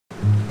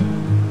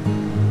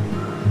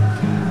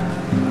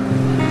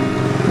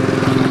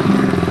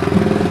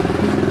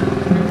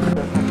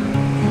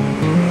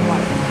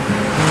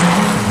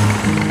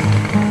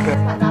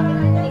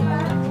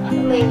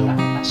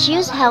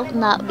Shoes have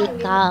now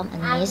become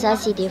a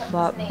necessity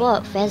for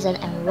both fashion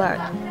and work.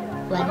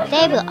 One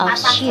table of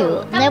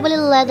shoe, namely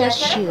leather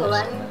shoes,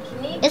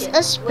 is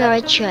a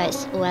spirit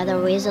choice, whether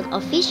reason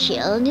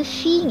official,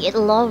 newfangled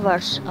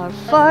lovers, or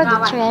for the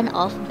trend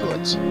of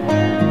boots.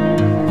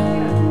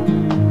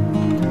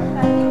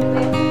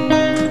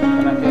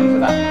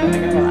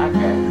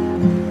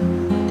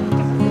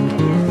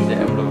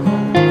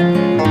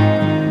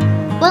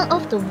 One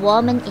of the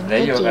women in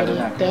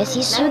Kediri, Dasih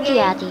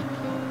Sugiati,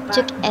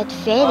 took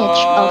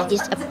advantage of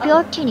this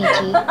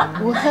opportunity,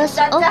 who has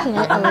opened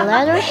a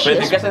leather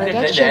shoes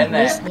production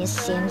business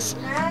since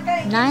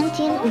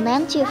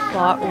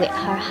 1994 with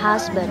her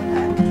husband.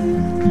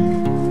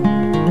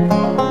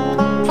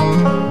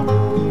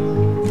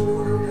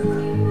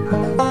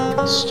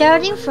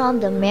 Starting from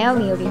the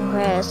menu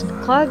request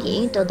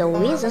according to the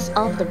wishes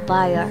of the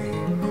buyer,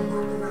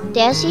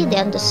 Dasih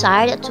then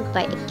decided to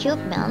buy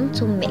equipment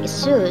to make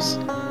shoes.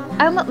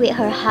 Armed with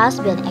her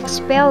husband's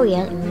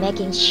experience in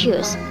making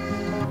shoes,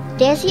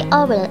 Dasih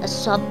opened a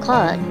shop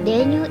called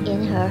Denyu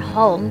in her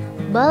home,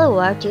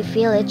 Buluwati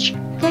village,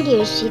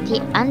 Kediri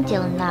city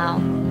until now.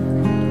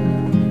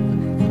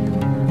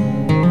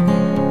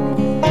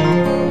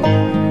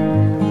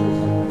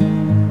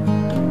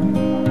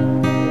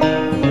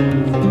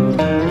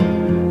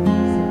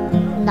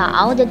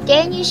 Now, the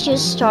Denyu shoe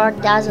store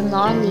doesn't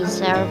only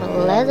serve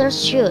leather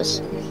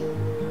shoes,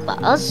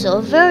 but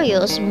also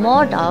various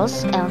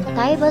models and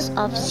types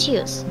of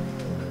shoes,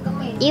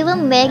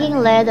 even making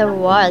leather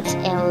wallets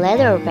and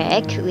leather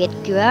bags with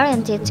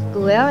guarantees.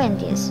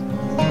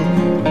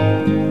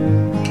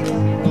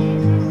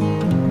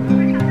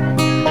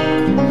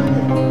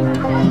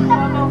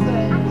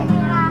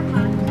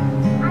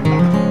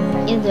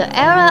 In the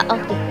era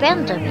of the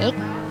pandemic,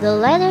 the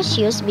leather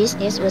shoes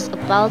business was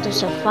about to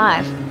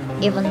survive,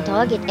 even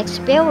though it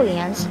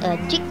experienced a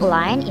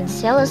decline in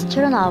sales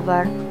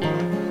turnover.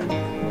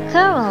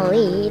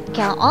 Currently, it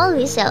can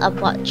only sell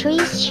about 3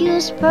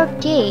 shoes per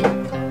day,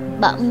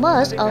 but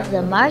most of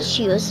the March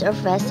shoes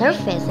serve as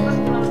surfaces.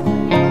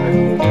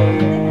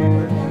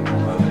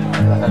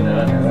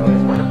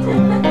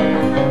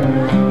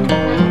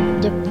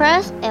 The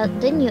price at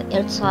Denyu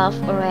itself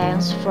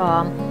ranges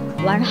from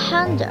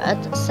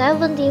 175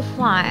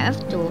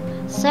 to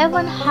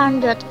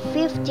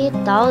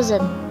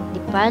 750,000,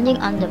 depending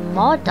on the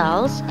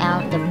models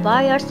and the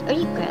buyer's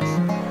request.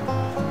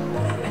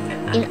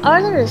 In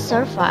order to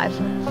survive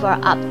for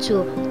up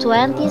to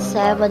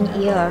 27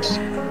 years,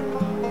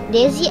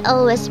 Dasih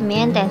always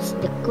maintains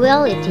the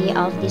quality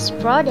of this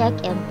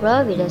product and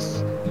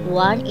provides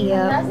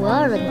 1-year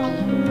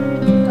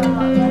warranty.